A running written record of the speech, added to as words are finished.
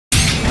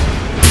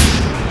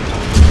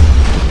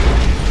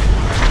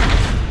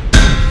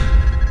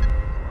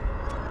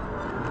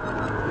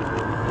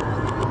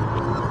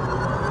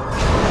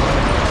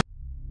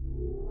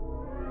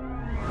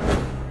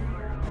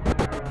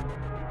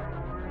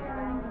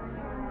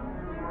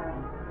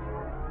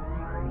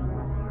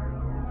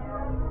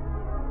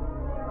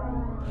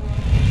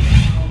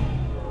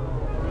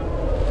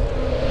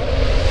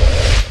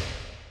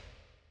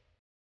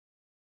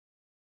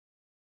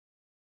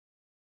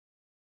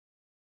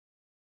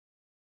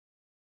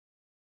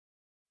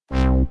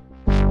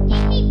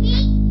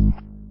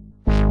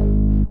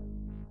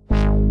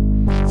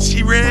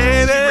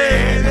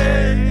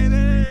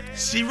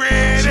She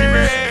ready.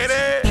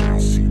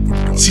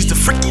 She's the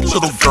freaky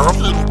little girl.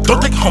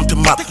 Don't take home to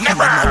mother.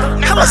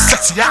 Hella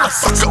sexy, I'll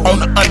fuck her on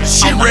the under.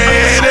 She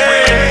ready.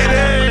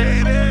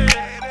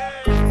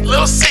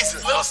 Little Caesar.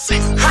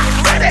 She's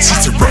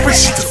a ripper,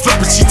 she's a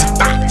flipper, she's a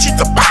thot, she's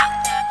a bop.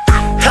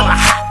 Hella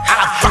hot,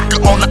 I'll fuck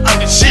her on the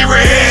under. She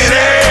ready.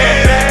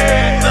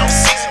 Little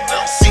Caesar.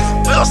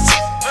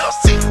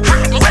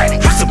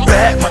 You's a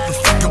bad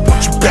motherfucker, won't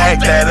you bag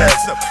that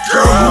ass up?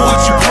 Girl, who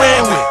what you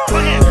playing with?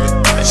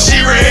 She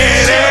ready.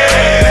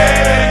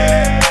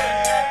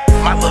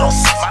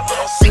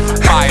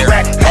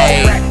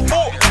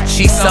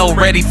 She's so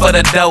ready for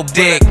the dope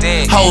dick.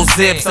 Whole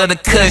zips of the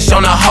kush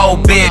on the whole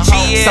bitch.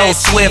 So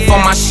swift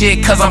on my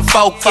shit cause I'm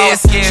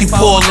focused. She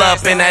pull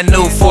up in that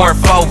new Ford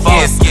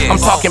Focus. I'm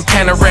talking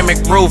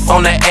panoramic roof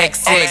on the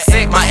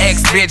XX. My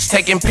ex bitch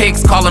taking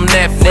pics, call them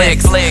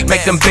Netflix.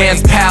 Make them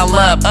bands pile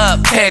up,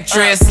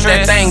 Tetris.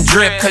 That thing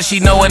drip cause she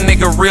know a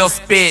nigga real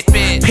spit.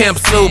 Pimp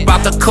soup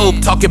out the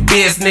coupe, talking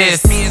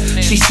business.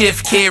 She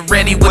shift kid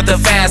ready with the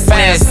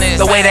fastness.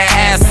 The way that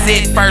ass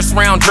sit, first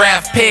round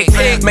draft pick.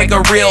 Make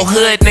a real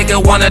hood nigga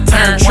wanna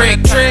turn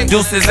trick.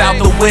 Deuces out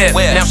the whip,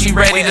 now she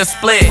ready to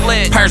split.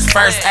 Purse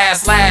first,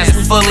 ass last,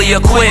 fully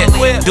equipped.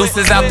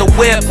 Deuces out the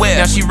whip,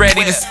 now she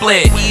ready to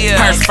split.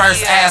 Purse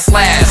first, ass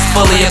last,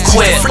 fully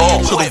equipped.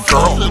 Little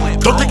girl,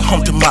 don't take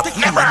home to mother.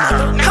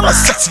 Hella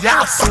sexy,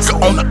 I'll fuck her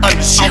on the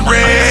under. She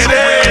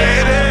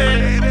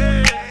ready.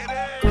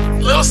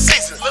 Little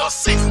Caesar.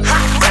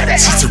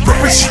 She's a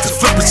ripper, she's a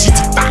flipper, she's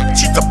a thot,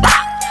 she's a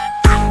bop.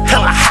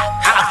 Hella hot,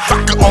 I'll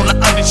fuck her on the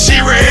under.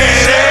 She ready.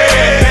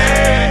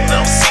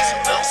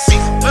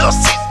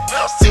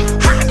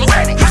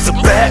 You's a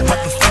bad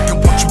motherfucker,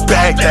 won't you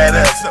bag that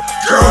ass up?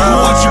 Girl,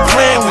 who what you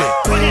playing with?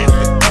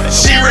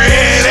 She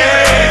ready.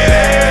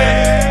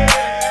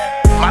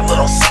 My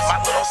little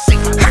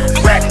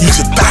you's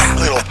a thot,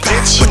 little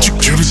bitch, but you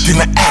cuter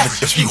than an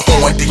addict. If you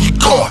horn, then you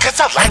gone, cause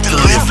I like to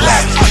live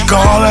lavish. Go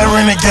all that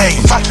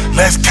renegade,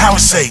 let's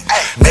conversate.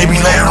 Maybe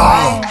later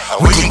on,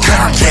 we can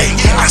congregate.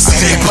 I see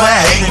they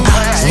play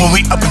when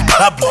we up in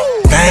public.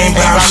 They ain't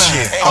about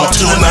shit, on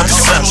to another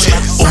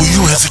subject. Oh, you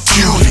is a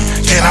cutie,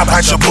 can I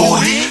bite your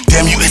booty?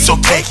 Damn you, it's so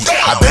cakey,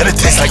 I bet it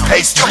tastes like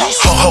pastry.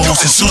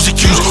 Ho-hos and Suzy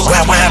Q's,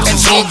 whap-whaps and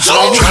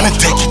zoom-zoom. Tryna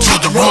take you to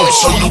the room,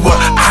 show you what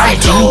I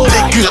do.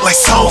 They good like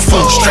soul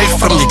food, straight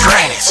from your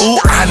grannies. Ooh,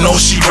 I know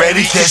she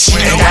ready, cause she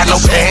ain't got no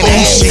panties.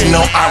 Ooh, she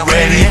know I'm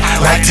ready,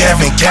 like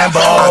Devin Campbell.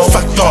 I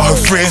fucked all her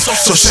friends,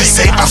 so she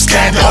say I'm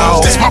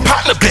scandal. This my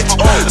partner, bitch,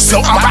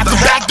 so I'm about to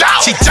back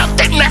down. She jumped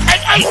in the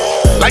AA,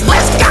 like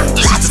let's go.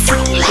 She's a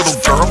freaky little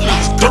girl,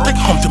 don't take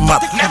home to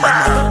mother.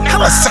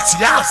 Hella sexy,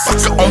 I'll fuck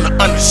her on the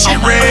under. She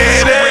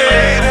ready.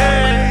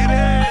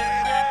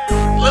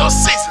 Little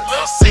Caesar.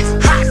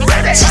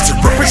 She's a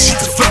ripper,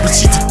 she's a flipper,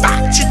 she's a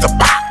thot, she's a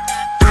bop.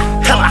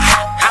 Hella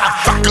hot, I'll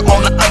fuck her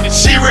on the under.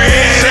 She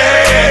ready.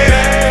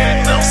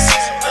 Little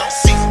Caesar.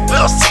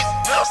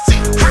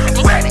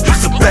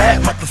 You's a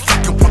bad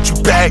motherfucker, won't you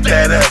bag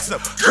that ass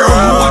up? Girl,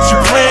 who what you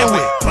playing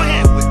with?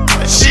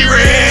 She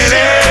ready.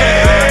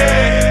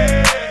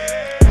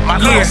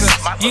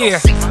 Yeah.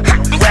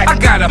 I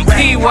got a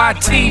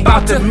PYT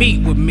about to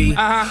meet with me.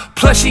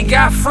 Plus she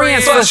got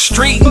friends for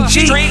street and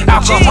G.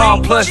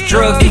 Alcohol plus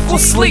drugs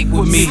equals sleep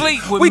with me.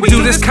 We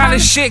do this kind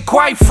of shit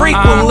quite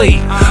frequently.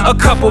 A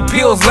couple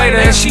pills later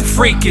and she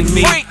freaking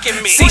me.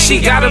 See, she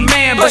got a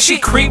man but she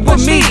creep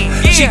with me.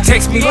 She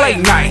takes me late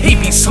night, he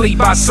be sleep,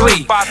 I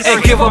sleep.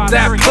 And give up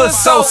that puss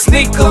so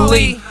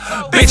sneakily.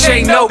 Bitch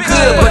ain't no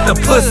good but the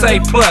puss A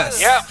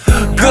plus.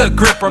 Good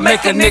gripper,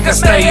 make a nigga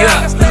stay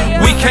up.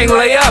 We can't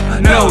lay up,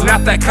 no,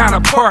 not that kind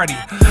of party.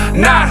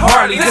 Not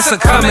Harley, this a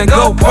come and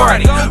go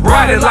party.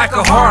 Ride it like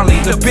a Harley,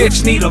 the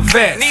bitch need a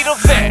vest.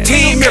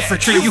 Team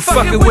infantry, you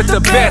fucking with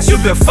the best. You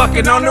been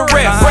fucking on the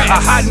rest.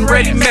 A hot and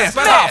ready mess.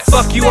 I'll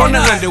fuck you on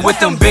the under with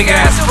them big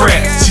ass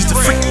breasts. She's a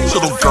freaky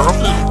little girl,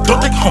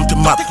 don't take home to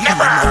mother.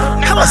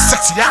 Hella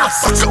sexy, I'll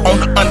fuck her on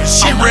the under.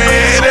 She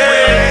ready.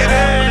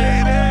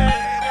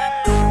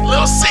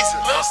 Little Caesar.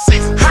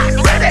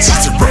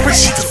 She's a ripper,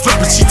 she's a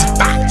flipper, she's a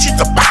thot, she's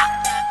a bop.